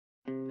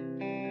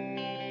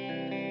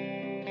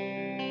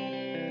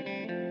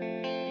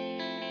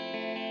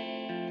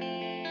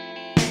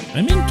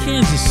I'm in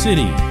Kansas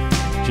City,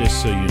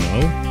 just so you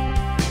know.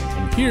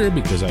 I'm here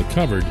because I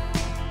covered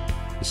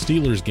the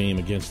Steelers game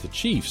against the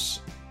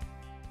Chiefs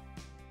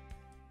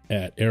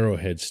at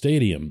Arrowhead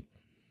Stadium,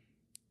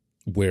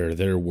 where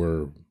there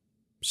were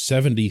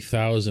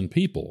 70,000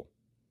 people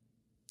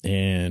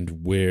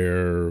and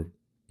where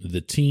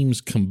the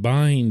teams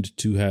combined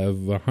to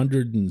have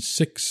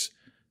 106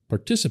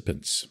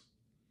 participants,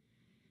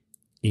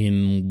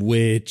 in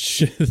which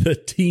the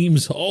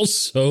teams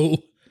also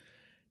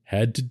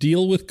had to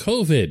deal with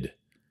COVID.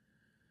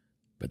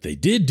 But they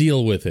did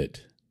deal with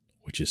it,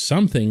 which is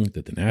something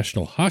that the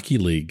National Hockey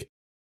League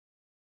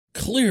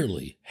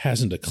clearly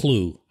hasn't a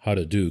clue how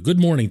to do. Good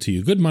morning to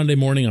you. Good Monday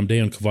morning. I'm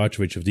Dejan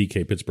Kovacevic of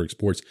DK Pittsburgh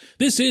Sports.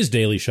 This is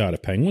Daily Shot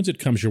of Penguins. It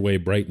comes your way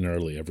bright and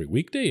early every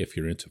weekday. If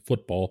you're into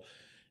football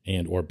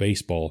and or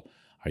baseball,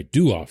 I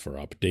do offer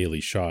up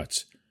daily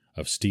shots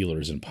of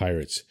Steelers and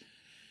Pirates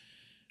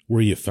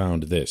where you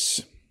found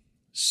this.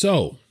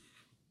 So,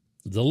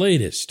 the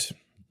latest,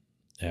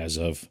 as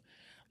of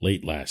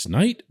late last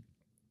night,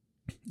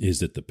 is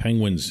that the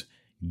Penguins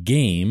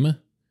game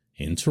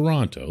in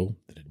Toronto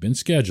that had been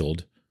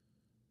scheduled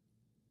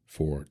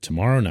for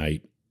tomorrow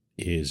night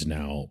is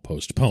now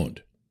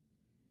postponed,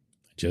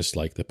 just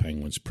like the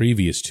Penguins'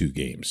 previous two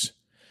games.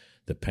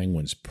 The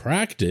Penguins'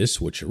 practice,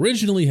 which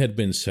originally had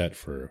been set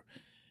for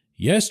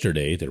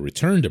yesterday, the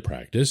return to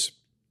practice,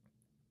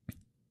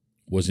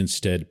 was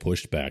instead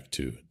pushed back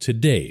to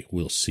today.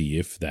 We'll see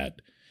if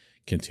that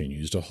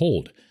continues to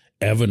hold.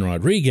 Evan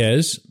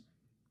Rodriguez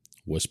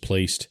was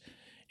placed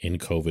in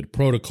COVID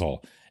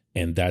protocol,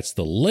 and that's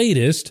the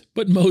latest,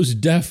 but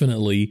most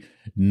definitely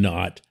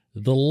not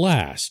the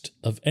last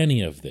of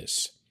any of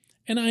this.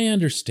 And I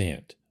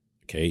understand,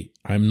 okay?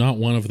 I'm not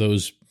one of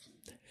those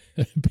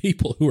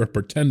people who are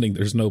pretending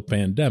there's no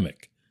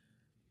pandemic.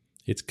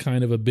 It's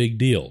kind of a big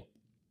deal.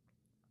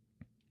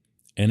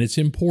 And it's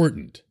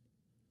important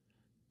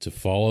to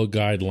follow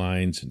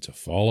guidelines and to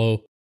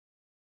follow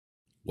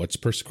what's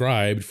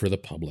prescribed for the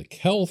public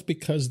health,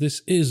 because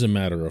this is a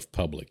matter of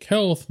public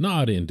health,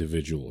 not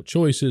individual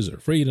choices or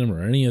freedom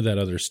or any of that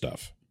other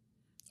stuff.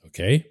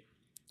 Okay?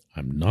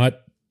 I'm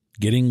not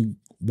getting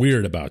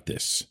weird about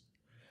this.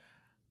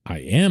 I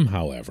am,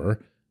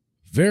 however,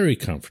 very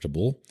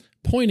comfortable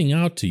pointing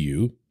out to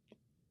you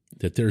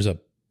that there's a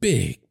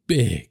big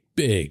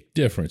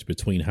difference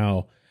between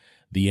how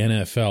the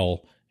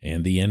NFL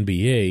and the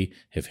NBA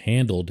have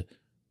handled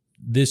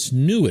this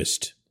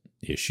newest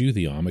issue,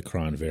 the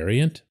Omicron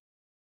variant,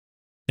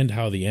 and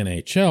how the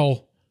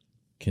NHL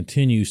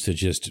continues to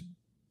just,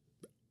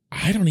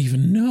 I don't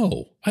even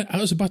know. I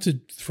was about to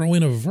throw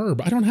in a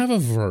verb. I don't have a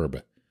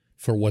verb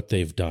for what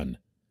they've done.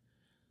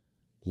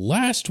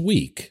 Last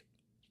week,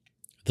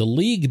 the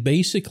league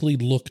basically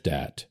looked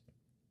at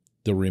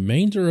the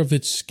remainder of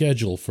its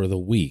schedule for the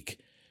week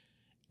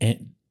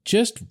and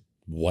just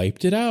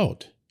wiped it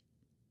out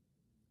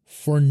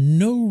for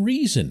no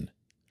reason.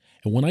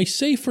 And when I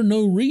say for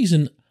no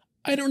reason,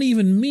 I don't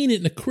even mean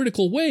it in a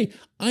critical way.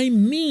 I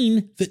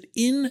mean that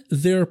in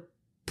their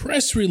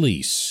press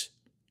release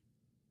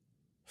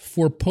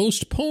for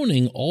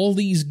postponing all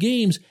these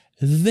games,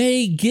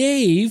 they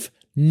gave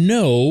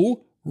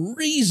no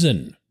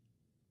reason.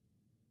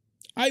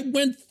 I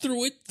went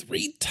through it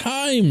 3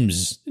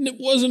 times, and it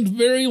wasn't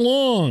very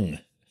long.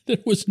 There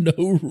was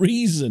no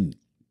reason.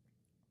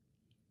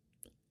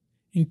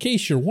 In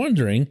case you're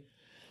wondering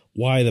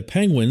why the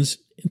Penguins,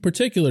 in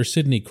particular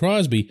Sidney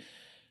Crosby,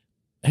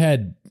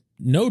 had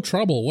no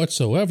trouble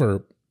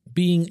whatsoever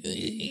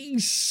being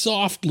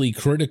softly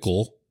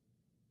critical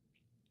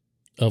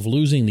of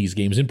losing these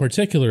games, in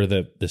particular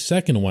the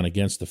second one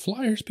against the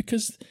Flyers,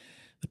 because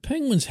the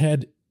Penguins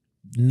had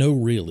no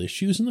real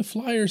issues and the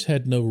Flyers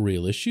had no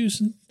real issues.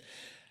 And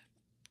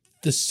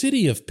the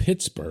city of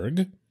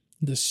Pittsburgh,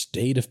 the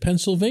state of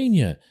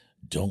Pennsylvania,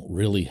 don't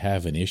really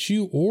have an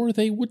issue, or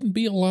they wouldn't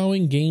be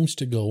allowing games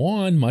to go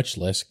on, much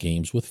less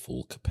games with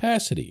full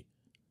capacity.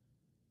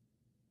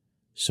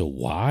 So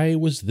why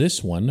was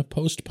this one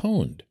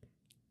postponed?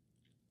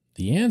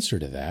 The answer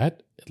to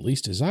that, at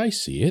least as I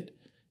see it,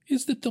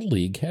 is that the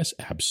league has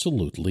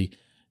absolutely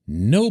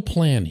no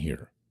plan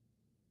here.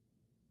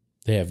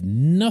 They have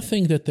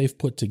nothing that they've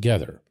put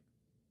together.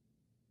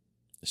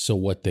 So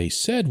what they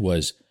said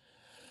was,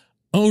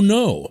 oh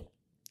no,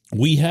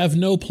 we have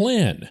no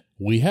plan.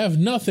 We have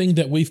nothing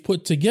that we've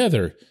put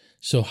together.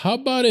 So how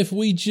about if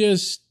we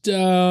just, let's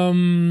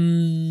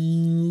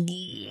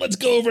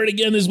go over it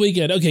again this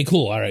weekend. Okay,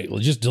 cool. All right. We'll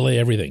just delay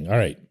everything. All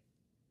right.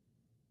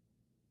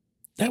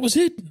 That was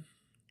it.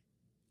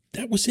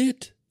 That was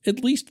it.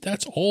 At least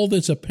that's all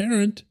that's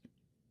apparent.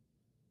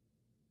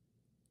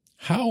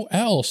 How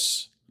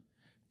else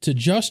to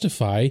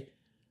justify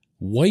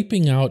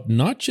wiping out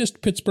not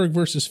just Pittsburgh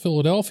versus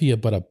Philadelphia,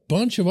 but a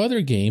bunch of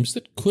other games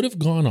that could have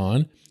gone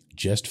on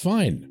just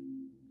fine?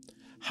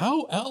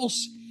 How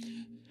else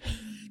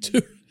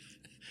to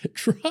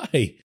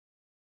try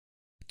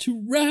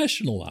to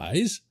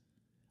rationalize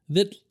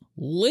that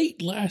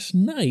late last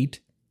night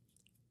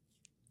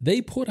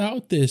they put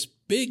out this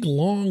big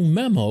long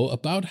memo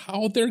about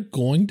how they're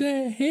going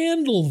to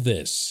handle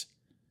this?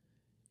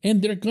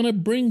 And they're going to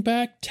bring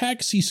back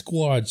taxi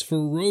squads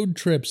for road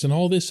trips and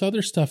all this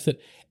other stuff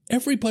that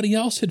everybody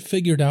else had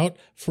figured out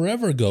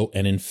forever ago.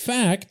 And in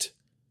fact,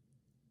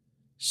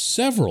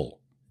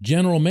 several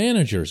general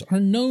managers are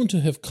known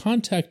to have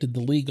contacted the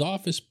league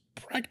office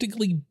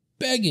practically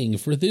begging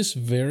for this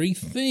very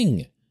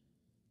thing.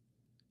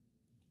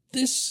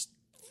 This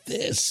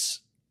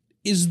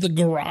is the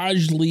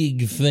garage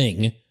league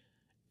thing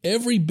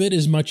every bit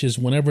as much as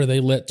whenever they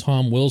let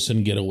Tom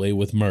Wilson get away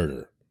with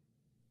murder.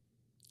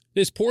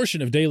 This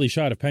portion of Daily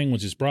Shot of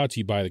Penguins is brought to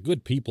you by the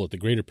good people at the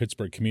Greater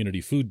Pittsburgh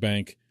Community Food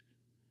Bank,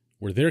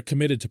 where they're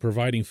committed to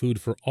providing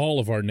food for all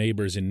of our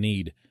neighbors in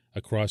need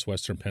across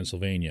western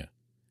Pennsylvania.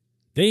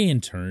 They,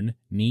 in turn,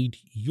 need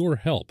your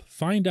help.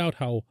 Find out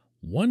how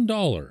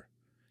 $1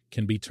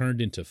 can be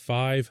turned into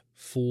 5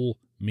 full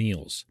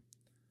meals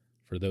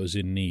for those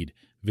in need.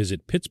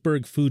 Visit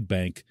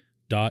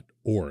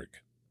pittsburghfoodbank.org.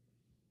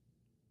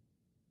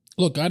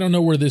 Look, I don't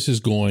know where this is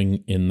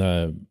going in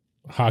the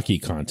hockey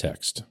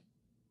context.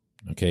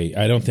 Okay,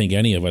 I don't think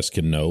any of us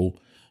can know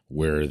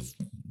where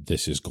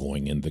this is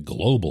going in the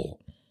global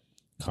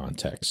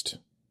context.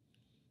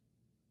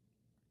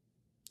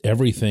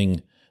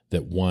 Everything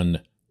that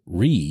one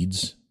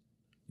reads,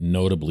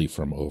 notably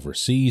from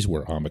overseas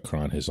where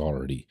Omicron has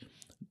already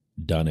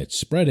done its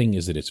spreading,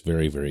 is that it's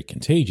very, very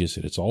contagious,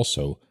 and it's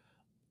also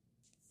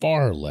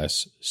far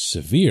less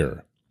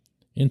severe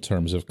in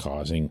terms of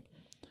causing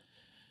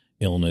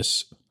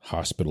illness,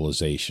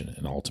 hospitalization,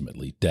 and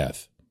ultimately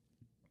death.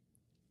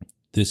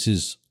 This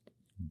is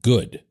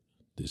good.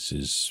 This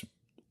is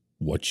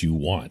what you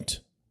want.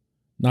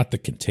 Not the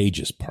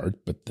contagious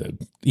part, but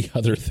the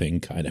other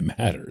thing kind of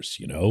matters,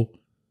 you know?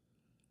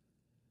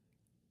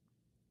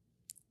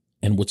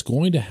 And what's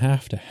going to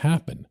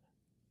happen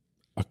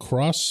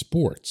across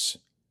sports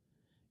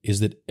is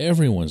that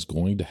everyone's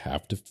going to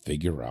have to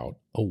figure out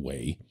a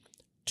way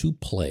to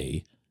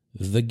play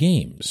the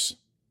games.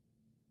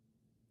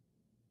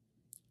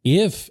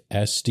 If,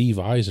 as Steve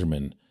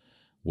Yzerman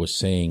was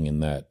saying in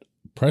that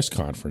press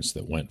conference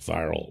that went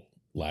viral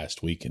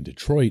last week in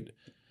Detroit,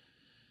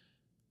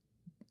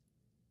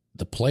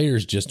 the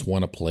players just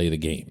want to play the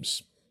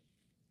games.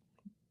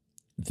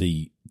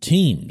 The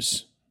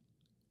teams,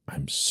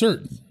 I'm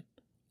certain,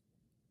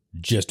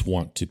 just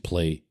want to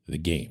play the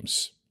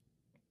games.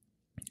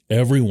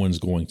 Everyone's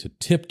going to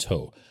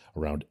tiptoe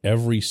around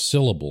every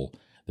syllable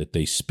that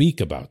they speak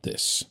about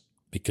this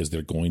because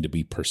they're going to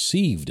be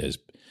perceived as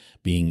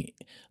being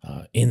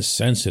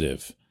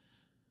insensitive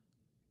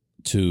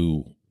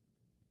to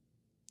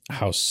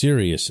how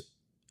serious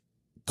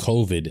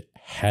COVID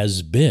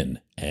has been,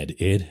 and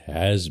it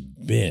has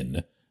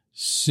been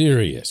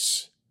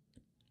serious.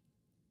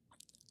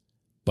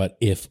 But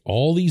if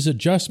all these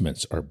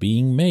adjustments are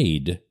being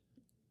made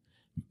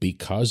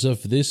because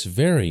of this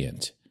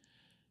variant,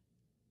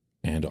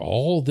 and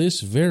all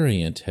this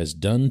variant has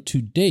done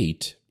to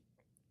date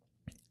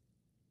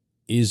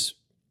is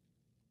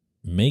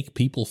make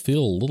people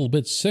feel a little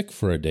bit sick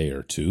for a day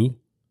or two,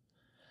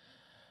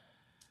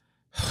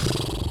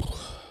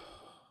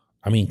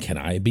 I mean, can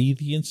I be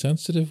the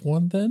insensitive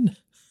one then?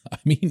 I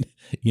mean,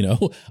 you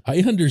know, I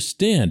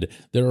understand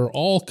there are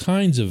all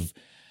kinds of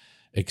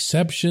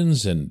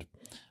exceptions and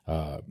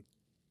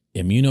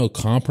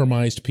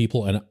immunocompromised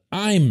people, and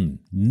I'm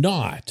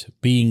not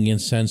being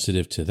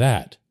insensitive to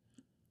that.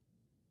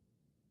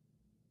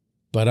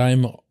 But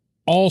I'm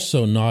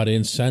also not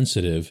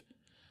insensitive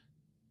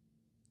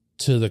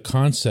to the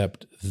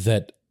concept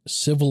that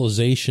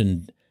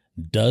civilization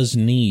does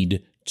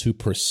need to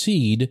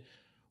proceed,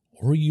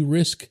 or you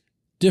risk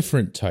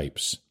different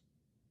types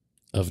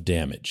of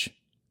damage.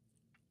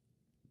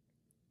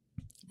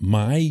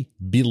 My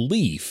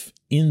belief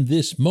in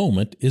this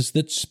moment is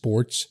that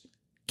sports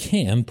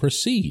can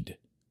proceed.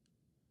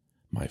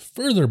 My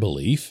further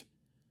belief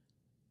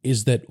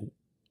is that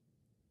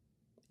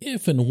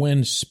if and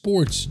when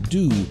sports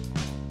do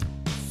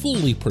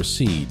fully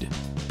proceed,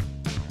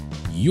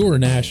 your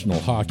National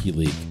Hockey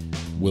League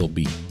will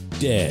be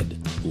dead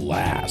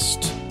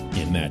last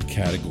in that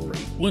category.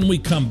 When we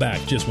come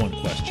back, just one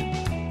question.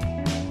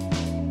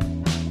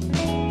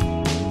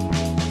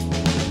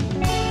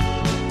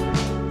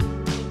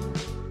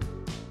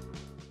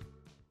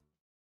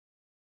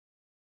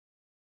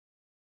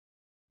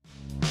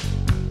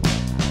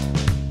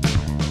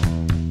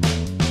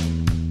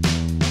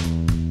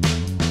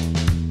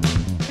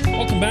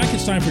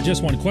 It's time for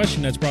Just One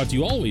Question. That's brought to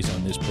you always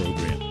on this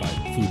program by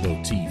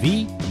Fubo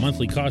TV. The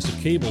monthly cost of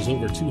cable is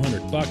over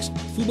 $200.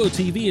 Fubo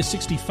TV is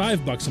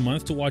 $65 a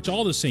month to watch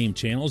all the same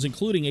channels,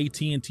 including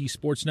AT&T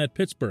Sportsnet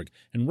Pittsburgh.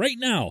 And right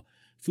now,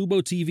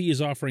 Fubo TV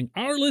is offering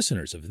our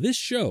listeners of this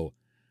show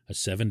a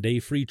 7-day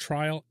free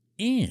trial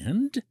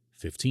and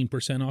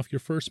 15% off your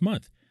first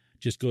month.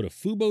 Just go to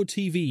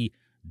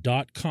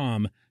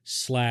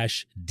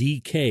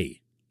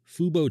FuboTV.com/DK.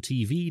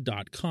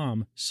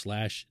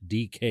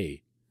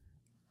 FuboTV.com/DK.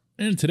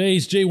 And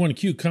today's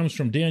J1Q comes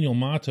from Daniel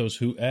Matos,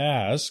 who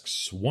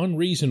asks, one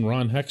reason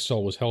Ron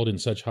Hextall was held in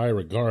such high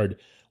regard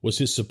was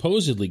his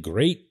supposedly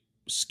great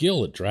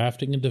skill at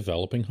drafting and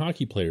developing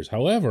hockey players.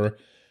 However,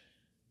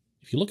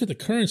 if you look at the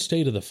current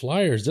state of the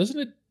Flyers, doesn't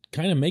it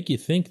kind of make you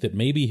think that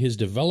maybe his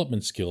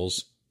development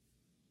skills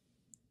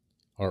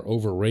are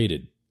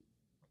overrated?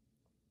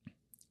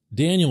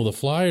 Daniel, the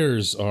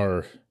Flyers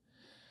are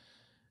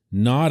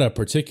not a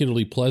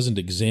particularly pleasant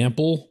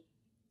example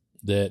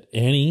that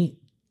any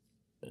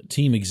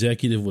team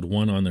executive would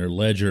want on their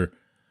ledger,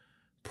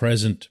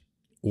 present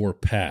or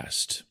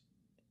past.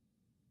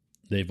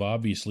 They've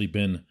obviously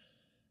been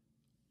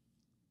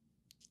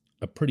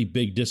a pretty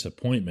big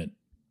disappointment.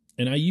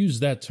 And I use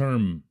that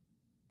term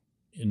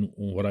in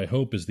what I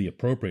hope is the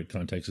appropriate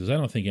context, because I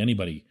don't think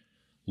anybody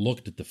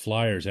looked at the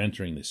Flyers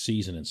entering the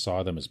season and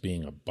saw them as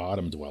being a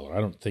bottom dweller.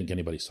 I don't think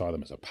anybody saw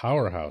them as a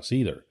powerhouse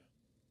either.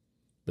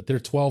 But they're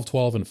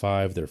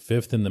 12-12-5. They're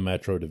fifth in the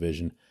Metro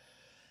Division.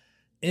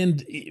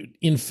 And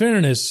in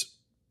fairness,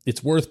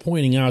 it's worth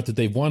pointing out that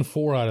they've won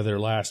 4 out of their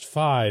last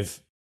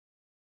 5.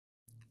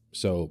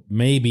 So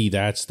maybe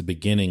that's the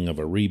beginning of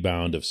a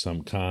rebound of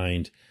some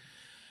kind.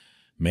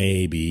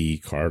 Maybe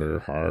Carter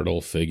Hart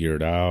will figure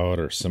it out,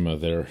 or some of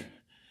their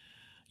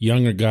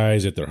younger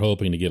guys that they're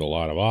hoping to get a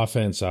lot of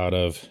offense out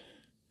of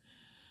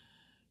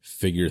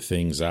figure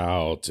things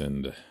out.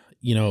 And,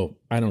 you know,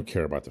 I don't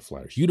care about the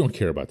Flyers. You don't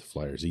care about the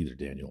Flyers either,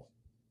 Daniel.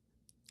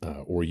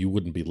 Or you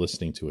wouldn't be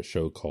listening to a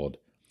show called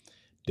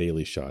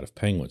Daily Shot of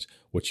Penguins.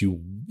 What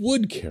you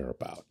would care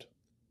about,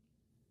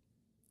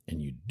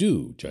 and you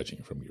do,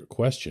 judging from your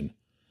question,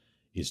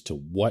 is to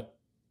what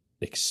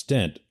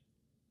extent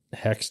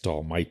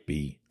Hextall might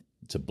be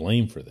to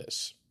blame for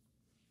this.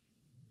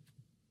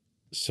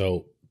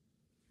 So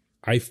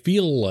I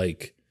feel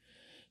like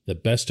the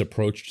best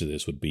approach to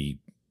this would be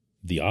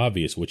the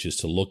obvious, which is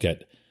to look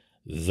at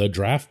the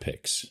draft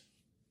picks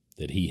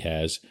that he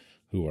has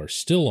who are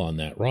still on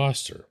that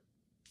roster.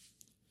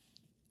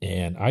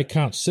 And I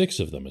count 6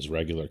 of them as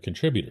regular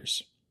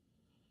contributors.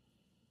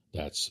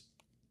 That's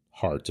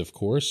Hart, of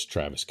course,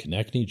 Travis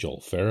Konechny,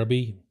 Joel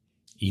Farabee,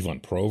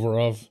 Ivan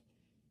Provorov,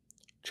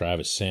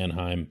 Travis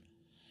Sanheim,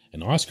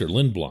 and Oscar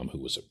Lindblom, who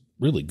was a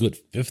really good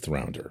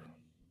 5th-rounder,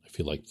 I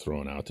feel like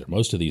throwing out there.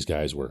 Most of these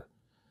guys were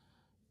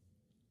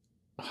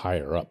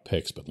higher-up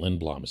picks, but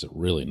Lindblom is a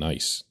really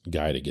nice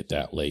guy to get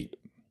that late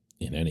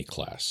in any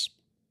class.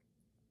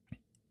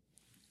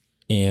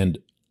 And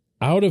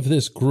out of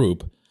this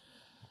group,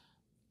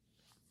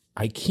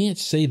 I can't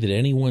say that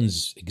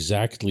anyone's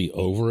exactly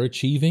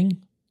overachieving,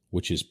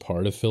 which is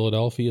part of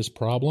Philadelphia's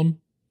problem,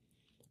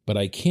 but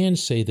I can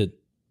say that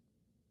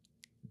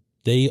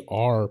they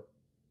are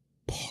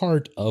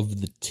part of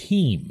the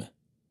team.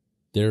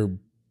 They're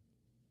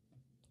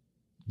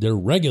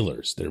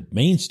regulars, they're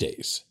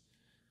mainstays.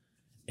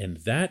 And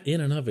that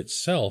in and of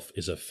itself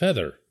is a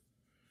feather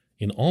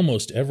in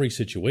almost every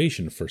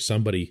situation for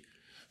somebody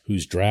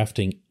who's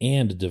drafting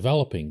and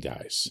developing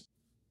guys.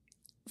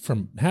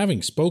 From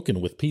having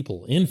spoken with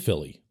people in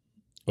Philly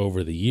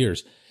over the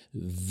years,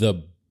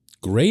 the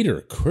greater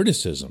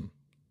criticism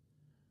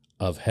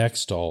of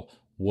Hextall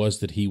was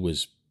that he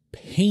was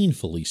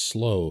painfully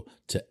slow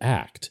to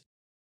act,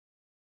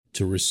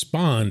 to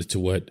respond to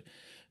what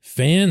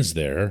fans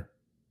there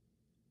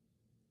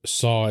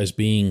saw as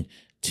being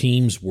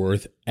teams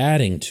worth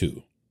adding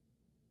to.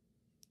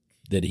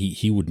 That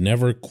he would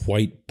never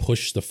quite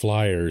push the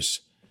Flyers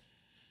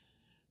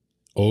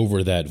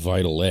over that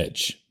vital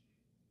edge.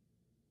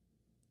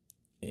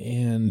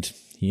 And,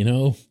 you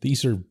know,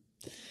 these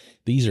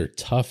are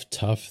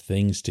tough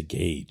things to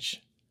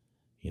gauge.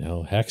 You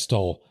know,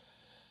 Hextall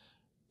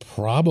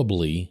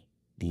probably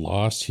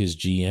lost his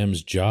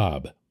GM's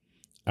job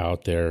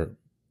out there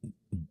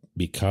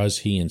because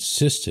he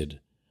insisted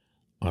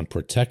on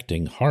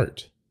protecting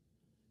Hart.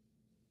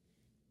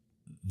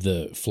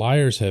 The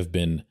Flyers have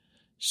been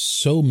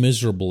so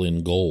miserable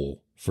in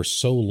goal for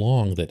so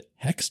long that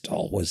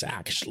Hextall was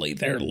actually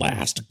their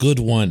last good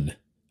one,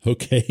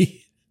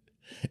 okay?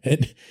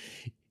 And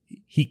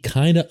he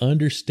kind of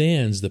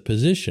understands the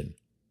position.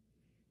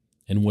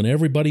 And when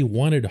everybody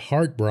wanted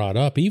Hart brought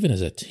up, even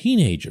as a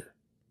teenager,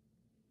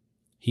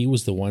 he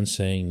was the one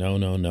saying,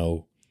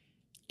 no,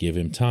 give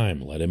him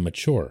time, let him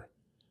mature.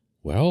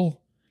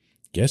 Well,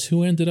 guess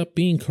who ended up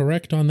being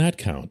correct on that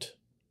count?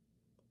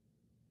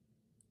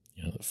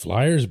 You know, the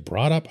Flyers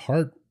brought up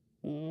Hart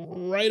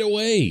right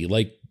away.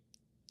 Like,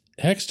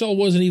 Hextall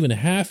wasn't even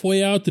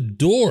halfway out the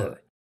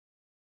door,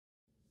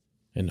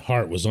 and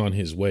Hart was on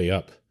his way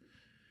up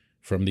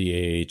from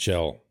the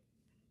AHL.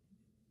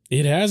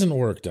 It hasn't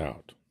worked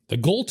out. The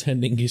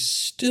goaltending is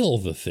still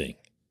the thing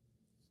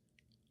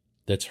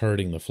that's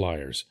hurting the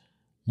Flyers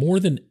more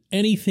than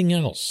anything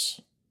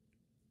else.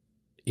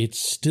 It's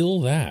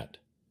still that.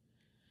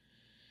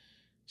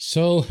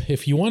 So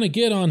if you want to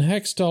get on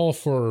Hextall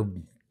for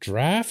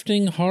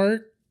drafting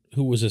Hart,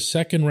 who was a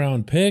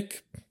second-round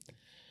pick,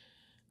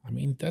 I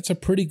mean, that's a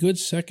pretty good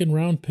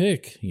second-round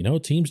pick. You know,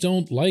 teams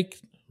don't like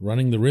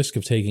running the risk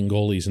of taking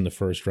goalies in the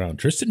first round.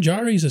 Tristan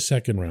Jarry's a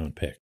second-round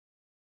pick.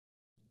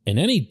 And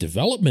any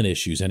development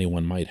issues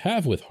anyone might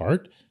have with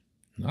Hart,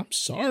 I'm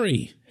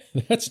sorry.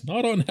 That's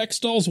not on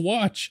Hextall's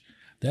watch.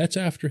 That's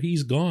after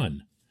he's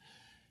gone.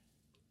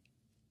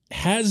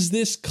 Has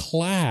this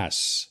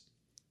class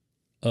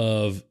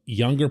of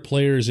younger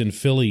players in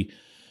Philly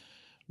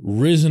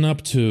risen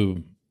up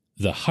to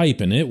the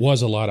hype, and it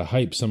was a lot of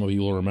hype. Some of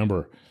you will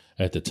remember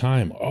at the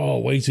time, oh,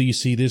 wait till you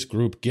see this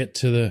group get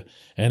to the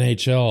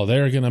NHL.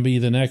 They're going to be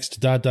the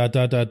next ...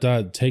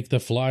 take the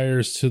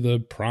Flyers to the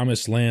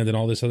promised land and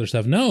all this other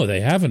stuff. No,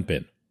 they haven't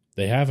been.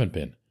 They haven't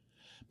been.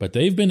 But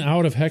they've been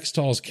out of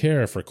Hextall's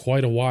care for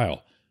quite a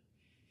while.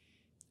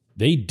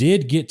 They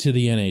did get to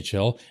the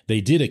NHL.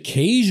 They did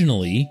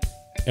occasionally,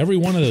 every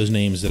one of those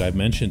names that I've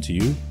mentioned to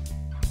you,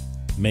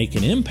 make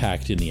an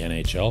impact in the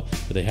NHL,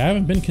 but they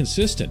haven't been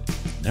consistent.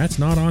 That's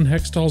not on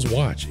Hextall's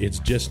watch. It's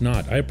just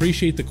not. I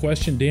appreciate the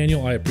question,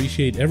 Daniel. I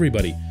appreciate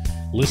everybody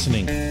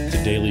listening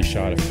to Daily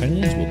Shot of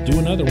Penguins. We'll do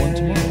another one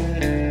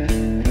tomorrow.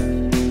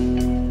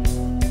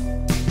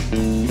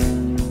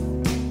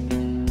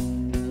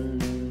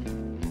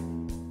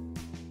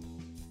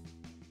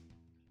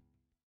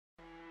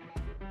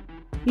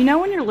 You know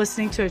when you're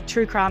listening to a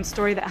true crime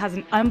story that has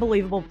an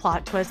unbelievable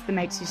plot twist that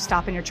makes you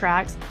stop in your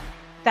tracks?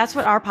 That's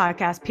what our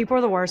podcast, People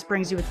Are the Worst,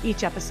 brings you with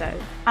each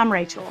episode. I'm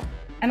Rachel.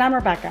 And I'm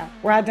Rebecca.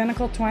 We're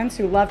identical twins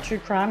who love true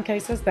crime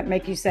cases that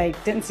make you say,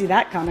 didn't see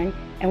that coming,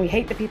 and we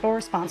hate the people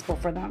responsible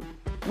for them.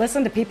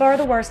 Listen to People Are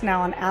the Worst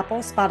now on Apple,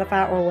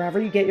 Spotify, or wherever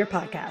you get your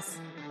podcasts.